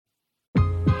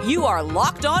You are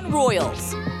Locked On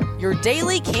Royals, your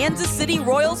daily Kansas City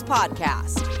Royals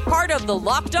podcast. Part of the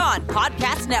Locked On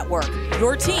Podcast Network,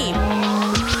 your team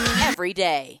every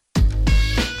day.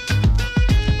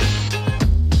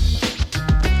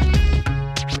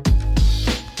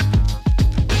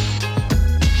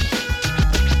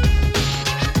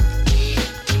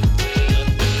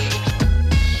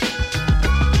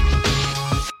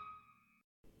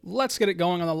 Let's get it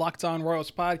going on the Locked On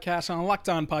Royals podcast on the Locked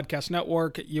On Podcast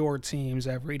Network, your teams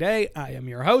every day. I am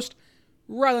your host,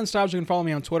 Rylan Stiles. You can follow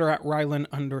me on Twitter at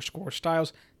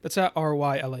Rylan_Stiles. That's at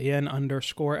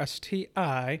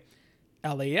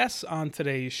RYLAN_STILAS. On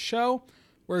today's show,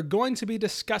 we're going to be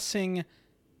discussing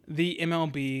the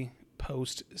MLB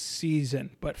postseason.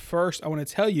 But first, I want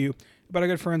to tell you about our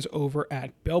good friends over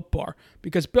at Built Bar,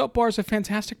 because Built Bar is a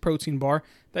fantastic protein bar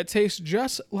that tastes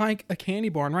just like a candy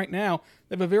bar. And right now,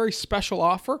 they have a very special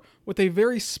offer with a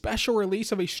very special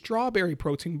release of a strawberry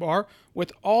protein bar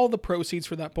with all the proceeds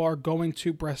for that bar going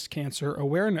to breast cancer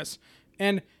awareness.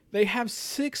 And they have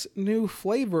 6 new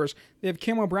flavors. They have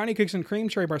caramel brownie cookies and cream,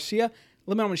 cherry barcia,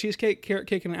 lemon almond cheesecake, carrot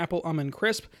cake, and apple almond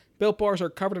crisp. Built Bars are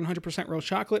covered in 100% real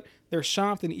chocolate. They're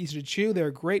soft and easy to chew.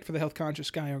 They're great for the health-conscious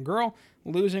guy or girl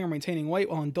losing or maintaining weight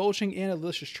while indulging in a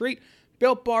delicious treat.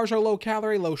 Built Bars are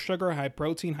low-calorie, low-sugar,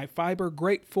 high-protein, high-fiber,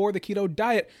 great for the keto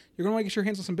diet. You're going to want to get your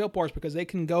hands on some Built Bars because they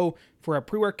can go for a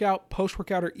pre-workout,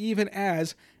 post-workout, or even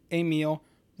as a meal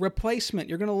replacement.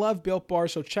 You're going to love Built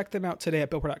Bars, so check them out today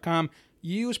at BuiltBar.com.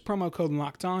 Use promo code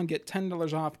LOCKEDON, get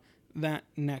 $10 off that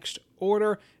next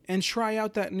order, and try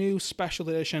out that new special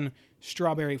edition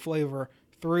strawberry flavor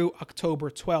through October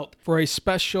 12th for a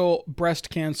special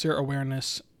breast cancer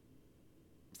awareness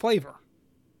flavor.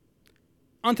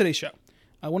 On today's show,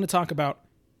 I want to talk about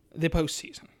the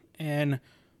postseason. And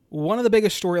one of the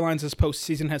biggest storylines this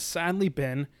postseason has sadly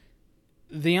been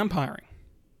the umpiring.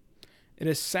 It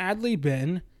has sadly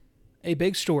been a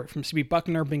big story, from CB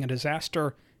Bucknor being a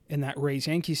disaster in that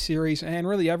Rays-Yankees series, and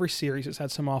really every series has had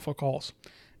some awful calls.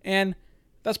 And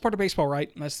that's part of baseball,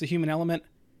 right? That's the human element.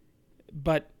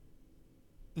 But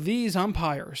these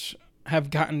umpires have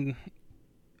gotten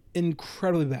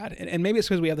incredibly bad. And maybe it's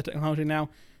because we have the technology now,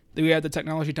 that we have the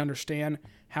technology to understand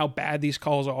how bad these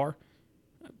calls are.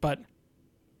 But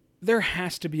there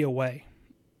has to be a way.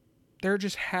 There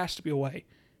just has to be a way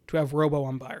to have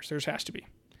robo-umpires. There just has to be.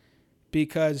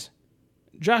 Because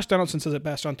Josh Donaldson says it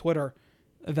best on Twitter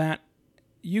that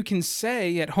you can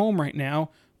say at home right now,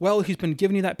 well, he's been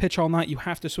giving you that pitch all night, you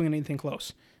have to swing at anything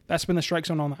close. That's been the strike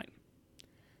zone all night.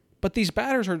 But these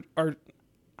batters are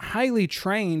highly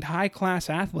trained,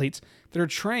 high-class athletes that are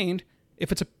trained,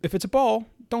 if it's a ball,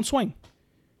 don't swing.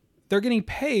 They're getting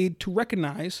paid to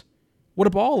recognize what a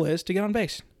ball is to get on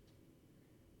base.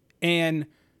 And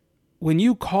when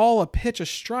you call a pitch a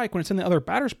strike when it's in the other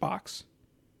batter's box,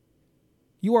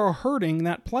 you are hurting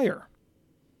that player.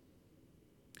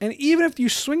 And even if you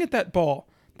swing at that ball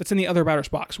that's in the other batter's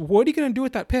box, what are you going to do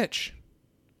with that pitch?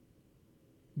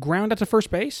 Ground out to first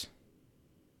base?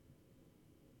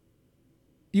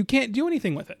 You can't do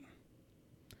anything with it.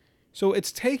 So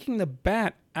it's taking the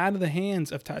bat out of the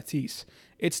hands of Tatis.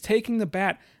 It's taking the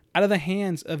bat out of the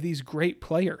hands of these great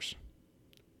players.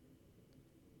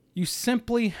 You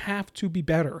simply have to be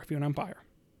better if you're an umpire.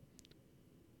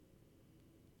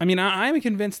 I mean, I'm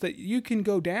convinced that you can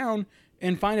go down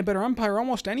and find a better umpire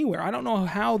almost anywhere. I don't know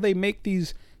how they make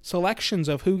these selections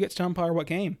of who gets to umpire what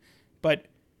game, but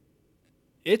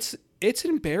it's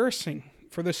embarrassing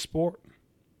for this sport.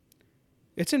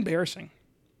 It's embarrassing.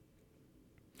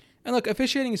 And look,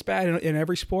 officiating is bad in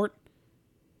every sport,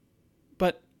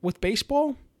 but with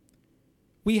baseball,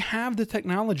 we have the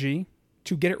technology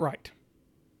to get it right.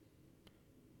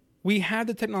 We have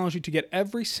the technology to get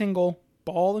every single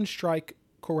ball and strike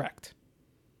correct.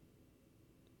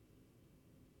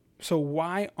 So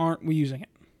why aren't we using it?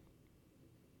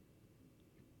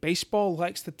 Baseball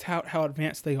likes to tout how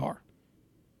advanced they are,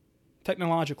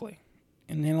 technologically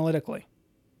and analytically.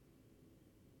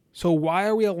 So why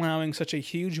are we allowing such a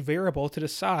huge variable to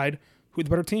decide who the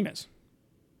better team is?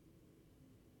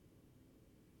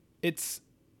 It's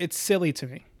silly to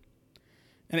me.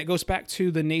 And it goes back to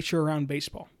the nature around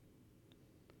baseball.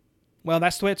 Well,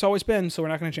 that's the way it's always been, so we're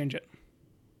not going to change it.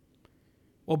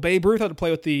 Well, Babe Ruth had to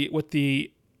play with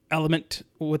the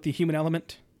human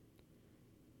element.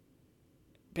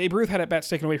 Babe Ruth had at bats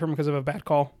taken away from him because of a bad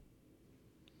call.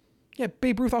 Yeah,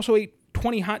 Babe Ruth also ate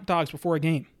 20 hot dogs before a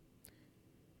game.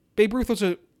 Babe Ruth was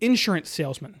an insurance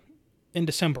salesman in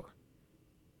December.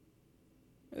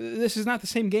 This is not the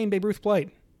same game Babe Ruth played.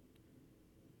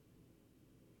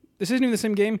 This isn't even the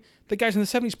same game the guys in the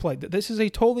 70s played. This is a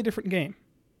totally different game.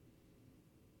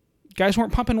 Guys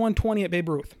weren't pumping 120 at Babe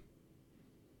Ruth.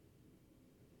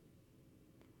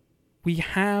 We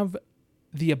have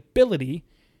the ability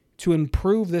to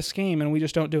improve this game, and we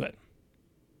just don't do it.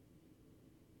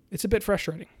 It's a bit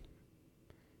frustrating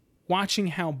watching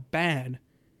how bad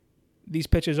these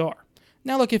pitches are.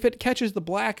 Now, look, if it catches the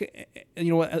black,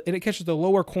 it catches the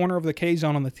lower corner of the K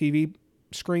zone on the TV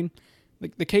screen.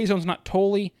 The K zone's not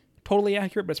totally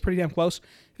accurate, but it's pretty damn close.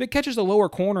 If it catches the lower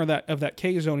corner of that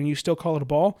K zone and you still call it a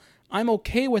ball, I'm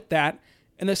okay with that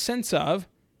in the sense of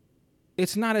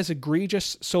it's not as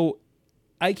egregious, so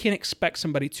I can't expect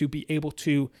somebody to be able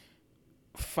to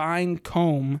fine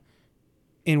comb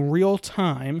in real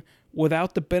time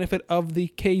without the benefit of the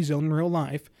K zone in real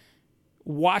life,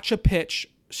 watch a pitch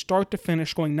start to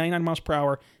finish going 99 miles per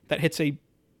hour that hits a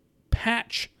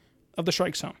patch of the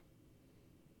strike zone.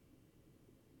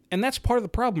 And that's part of the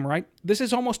problem, right? This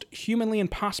is almost humanly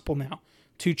impossible now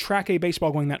to track a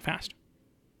baseball going that fast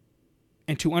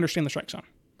and to understand the strike zone.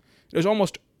 It is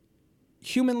almost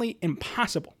humanly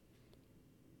impossible.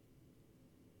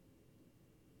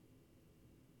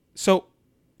 So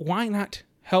why not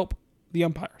help the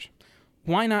umpires?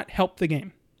 Why not help the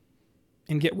game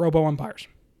and get robo-umpires?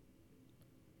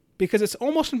 Because it's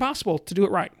almost impossible to do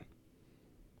it right.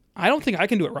 I don't think I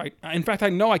can do it right. In fact, I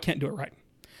know I can't do it right.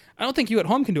 I don't think you at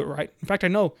home can do it right. In fact, I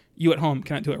know you at home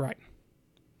cannot do it right.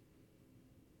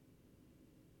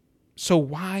 So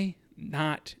why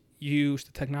not use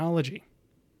the technology?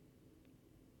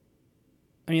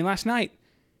 I mean, last night,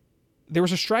 there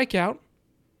was a strikeout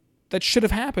that should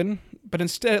have happened, but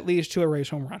instead it leads to a Rays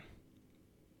home run.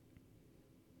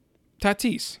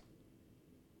 Tatis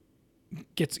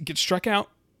gets struck out,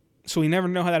 so we never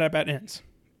know how that at-bat ends.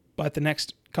 But the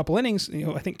next couple innings,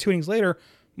 I think 2 innings later,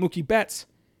 Mookie Betts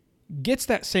gets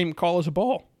that same call as a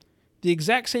ball. The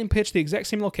exact same pitch, the exact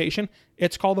same location,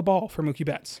 it's called a ball for Mookie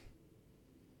Betts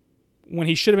when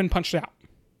he should have been punched out.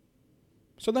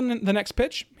 So then the next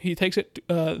pitch, he takes it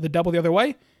the double the other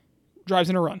way, drives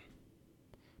in a run.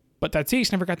 But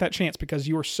Tatis never got that chance because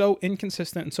you were so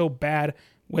inconsistent and so bad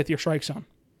with your strike zone.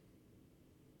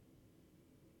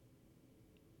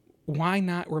 Why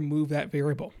not remove that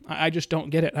variable? I just don't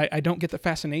get it. I don't get the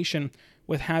fascination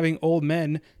with having old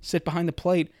men sit behind the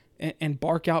plate and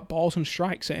bark out balls and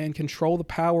strikes and control the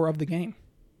power of the game.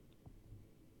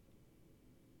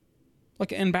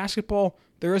 Like in basketball,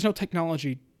 there is no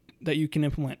technology that you can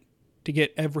implement to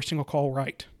get every single call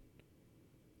right.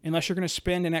 Unless you're going to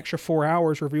spend an extra 4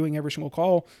 hours reviewing every single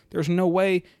call, there's no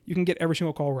way you can get every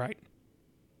single call right.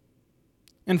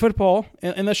 In football,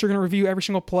 unless you're going to review every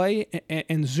single play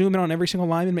and zoom in on every single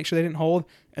lineman, make sure they didn't hold,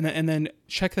 and then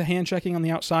check the hand checking on the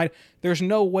outside, there's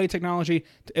no way technology,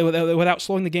 without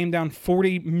slowing the game down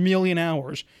 40 million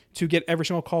hours, to get every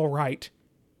single call right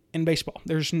in baseball.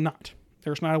 There's not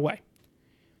a way.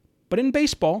 But in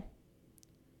baseball,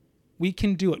 we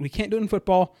can do it. We can't do it in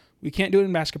football. We can't do it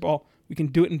in basketball. We can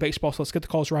do it in baseball, so let's get the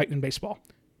calls right in baseball.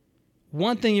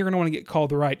 One thing you're going to want to get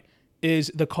called right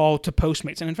is the call to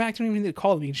Postmates. And in fact, you don't even need to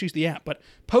call them. You can choose the app. But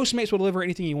Postmates will deliver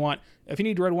anything you want. If you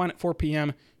need red wine at 4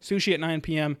 p.m., sushi at 9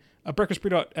 p.m., a breakfast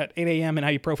burrito at 8 a.m., and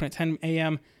ibuprofen at 10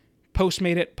 a.m.,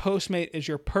 Postmate it. Postmate is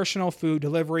your personal food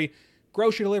delivery,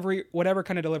 grocery delivery, whatever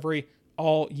kind of delivery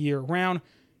all year round.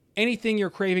 Anything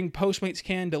you're craving, Postmates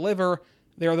can deliver.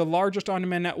 They are the largest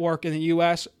on-demand network in the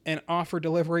U.S. and offer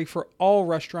delivery for all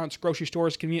restaurants, grocery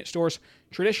stores, convenience stores,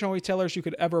 traditional retailers you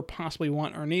could ever possibly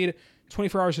want or need.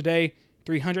 24 hours a day,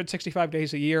 365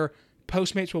 days a year.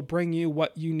 Postmates will bring you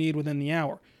what you need within the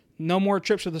hour. No more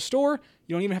trips to the store.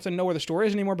 You don't even have to know where the store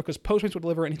is anymore because Postmates will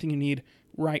deliver anything you need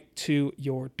right to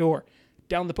your door.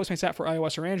 Download the Postmates app for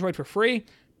iOS or Android for free.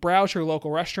 Browse your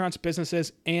local restaurants,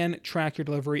 businesses, and track your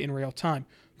delivery in real time.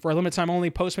 For a limited time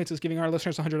only, Postmates is giving our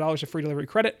listeners $100 of free delivery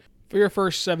credit for your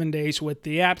first 7 days with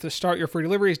the app. To start your free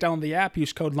deliveries, download the app,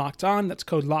 use code LOCKEDON. That's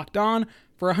code LOCKEDON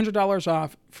for $100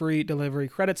 off free delivery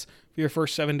credits for your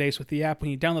first 7 days with the app.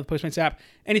 When you download the Postmates app,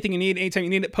 anything you need, anytime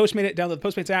you need it, Postmate it, download the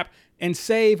Postmates app, and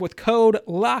save with code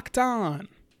LOCKEDON.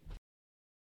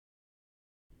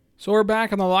 So we're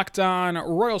back on the Locked On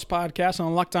Royals podcast on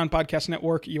the Locked On Podcast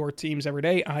Network, your teams every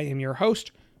day. I am your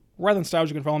host, Rylan Stiles.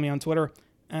 You can follow me on Twitter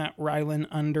at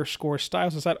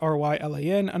Rylan_Stiles. It's at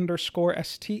RYLAN_STILES.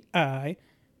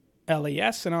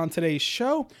 And on today's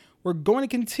show, we're going to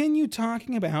continue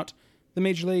talking about the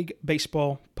Major League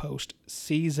Baseball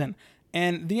postseason.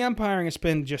 And the umpiring has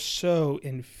been just so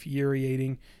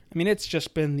infuriating. I mean, it's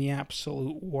just been the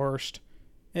absolute worst.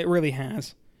 It really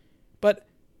has. But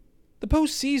the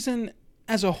postseason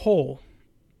as a whole,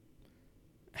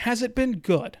 has it been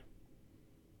good?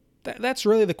 That's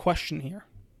really the question here.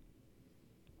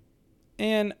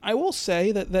 And I will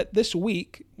say that this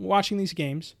week, watching these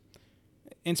games,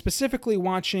 and specifically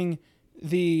watching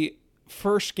the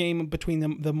first game between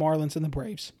the Marlins and the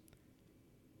Braves,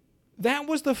 that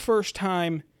was the first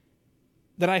time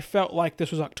that I felt like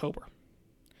this was October.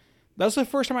 That was the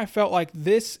first time I felt like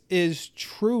this is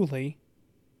truly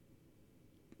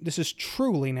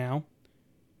now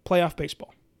playoff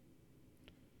baseball.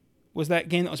 Was that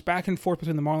game that was back and forth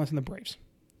between the Marlins and the Braves.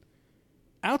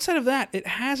 Outside of that, it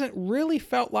hasn't really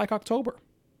felt like October.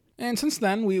 And since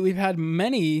then, we've really had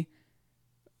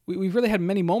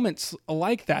many moments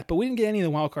like that, but we didn't get any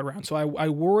of the wildcard round. So I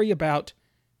worry about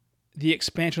the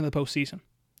expansion of the postseason.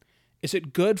 Is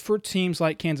it good for teams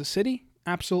like Kansas City?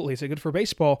 Absolutely. Is it good for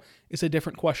baseball? It's a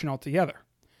different question altogether.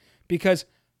 Because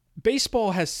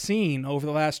baseball has seen over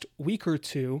the last week or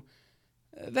two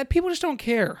that people just don't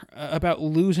care about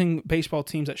losing baseball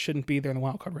teams that shouldn't be there in the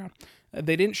wildcard round.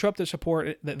 They didn't show up to support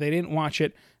it, they didn't watch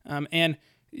it, and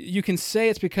you can say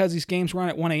it's because these games were on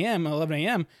at 1 a.m., 11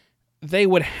 a.m., they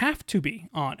would have to be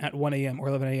on at 1 a.m. or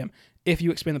 11 a.m. if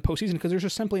you expand the postseason, because there's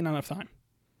just simply not enough time.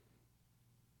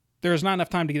 There's not enough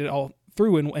time to get it all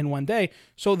through in one day.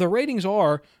 So the ratings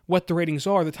are what the ratings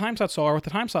are, the time slots are what the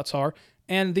time slots are,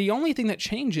 and the only thing that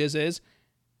changes is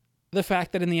the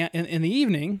fact that in the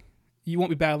evening, you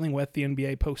won't be battling with the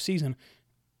NBA postseason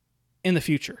in the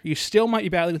future. You still might be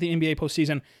battling with the NBA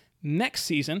postseason next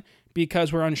season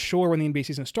because we're unsure when the NBA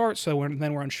season starts, so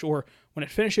then we're unsure when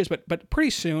it finishes, but pretty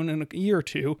soon, in a year or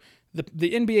two, the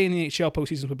NBA and the NHL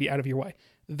postseasons would be out of your way.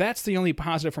 That's the only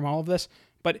positive from all of this,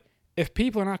 but if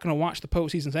people are not going to watch the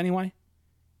postseasons anyway,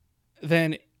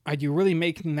 then are you really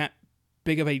making that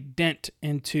big of a dent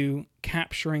into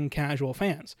capturing casual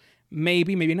fans?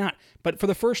 Maybe, maybe not. But for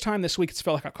the first time this week, it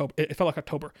felt like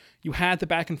October. You had the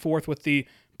back and forth with the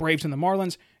Braves and the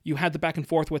Marlins. You had the back and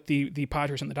forth with the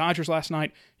Padres and the Dodgers last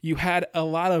night. You had a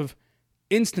lot of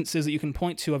instances that you can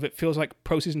point to of it feels like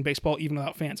postseason baseball even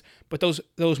without fans. But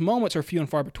those moments are few and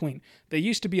far between. There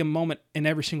used to be a moment in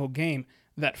every single game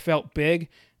that felt big.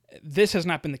 This has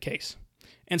not been the case.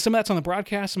 And some of that's on the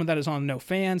broadcast, some of that is on no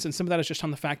fans, and some of that is just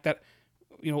on the fact that,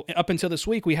 up until this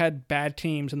week, we had bad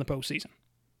teams in the postseason.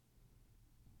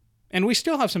 And we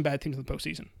still have some bad teams in the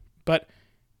postseason. But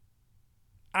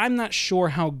I'm not sure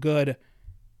how good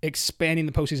expanding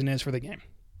the postseason is for the game.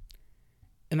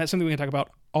 And that's something we can talk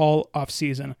about all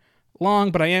offseason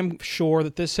long, but I am sure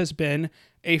that this has been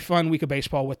a fun week of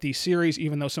baseball with these series,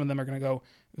 even though some of them are going to go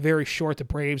very short. The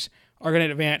Braves are going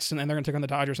to advance, and they're going to take on the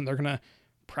Dodgers, and they're going to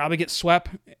probably get swept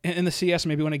in the CS,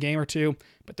 maybe win a game or two,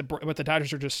 but the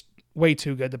Dodgers are just way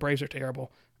too good. The Braves are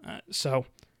terrible. So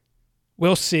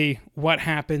we'll see what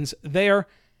happens there.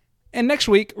 And next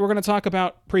week, we're going to talk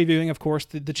about previewing, of course,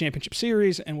 the championship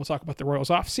series, and we'll talk about the Royals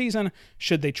off-season.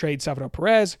 Should they trade Salvador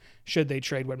Perez? Should they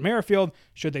trade Whit Merrifield?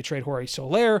 Should they trade Jorge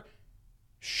Soler?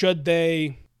 Should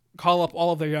they call up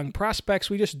all of their young prospects?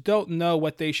 We just don't know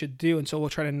what they should do, and so we'll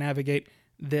try to navigate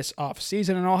this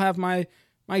off-season, and I'll have my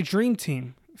dream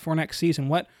team for next season.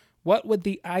 What would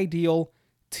the ideal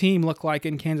team look like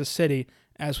in Kansas City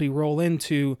as we roll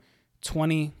into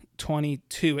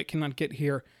 2022? It cannot get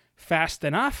here fast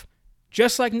enough.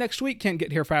 Just like next week can't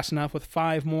get here fast enough with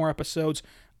 5 more episodes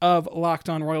of Locked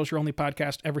On Royals, your only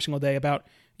podcast every single day about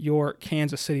your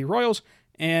Kansas City Royals.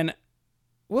 And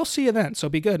we'll see you then. So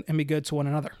be good and be good to one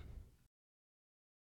another.